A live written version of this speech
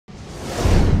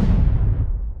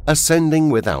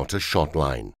Ascending without a shot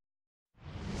line.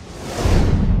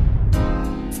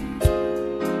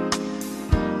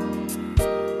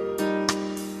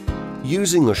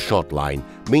 Using a shot line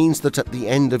means that at the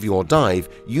end of your dive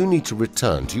you need to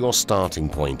return to your starting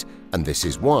point, and this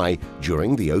is why,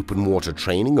 during the open water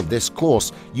training of this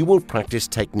course, you will practice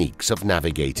techniques of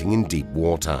navigating in deep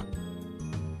water.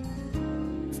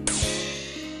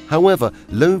 However,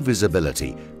 low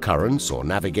visibility, currents or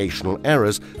navigational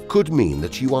errors could mean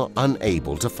that you are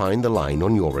unable to find the line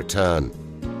on your return.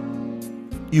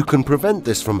 You can prevent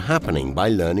this from happening by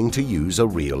learning to use a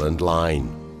reel and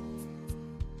line.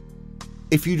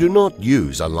 If you do not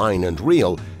use a line and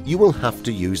reel, you will have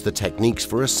to use the techniques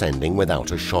for ascending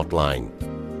without a shot line.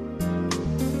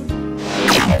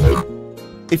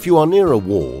 If you are near a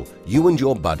wall, you and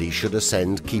your buddy should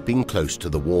ascend keeping close to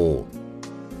the wall.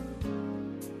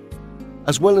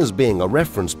 As well as being a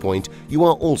reference point, you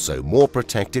are also more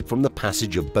protected from the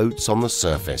passage of boats on the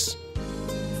surface.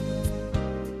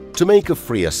 To make a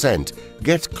free ascent,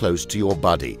 get close to your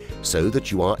buddy so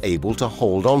that you are able to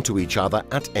hold on to each other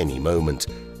at any moment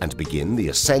and begin the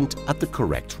ascent at the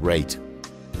correct rate.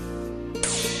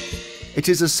 It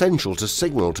is essential to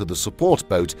signal to the support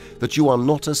boat that you are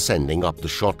not ascending up the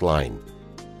shot line.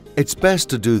 It's best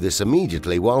to do this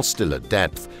immediately while still at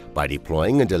depth by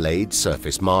deploying a delayed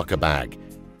surface marker bag.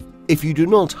 If you do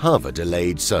not have a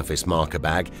delayed surface marker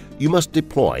bag, you must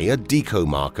deploy a deco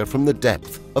marker from the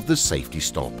depth of the safety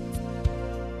stop.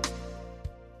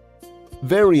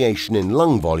 Variation in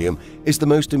lung volume is the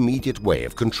most immediate way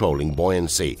of controlling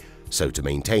buoyancy, so to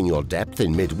maintain your depth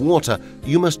in mid-water,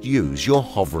 you must use your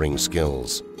hovering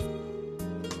skills.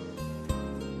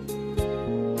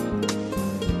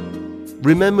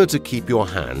 Remember to keep your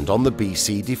hand on the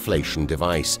BC deflation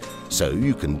device, so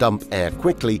you can dump air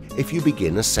quickly if you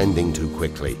begin ascending too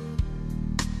quickly.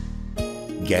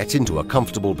 Get into a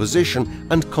comfortable position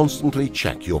and constantly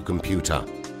check your computer.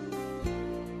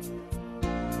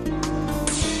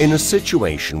 In a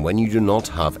situation when you do not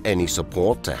have any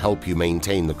support to help you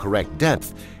maintain the correct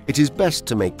depth, it is best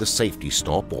to make the safety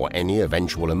stop or any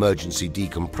eventual emergency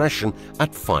decompression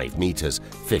at 5 meters,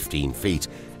 15 feet,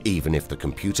 even if the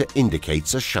computer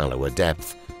indicates a shallower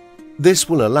depth. This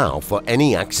will allow for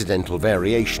any accidental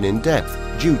variation in depth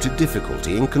due to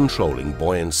difficulty in controlling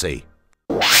buoyancy.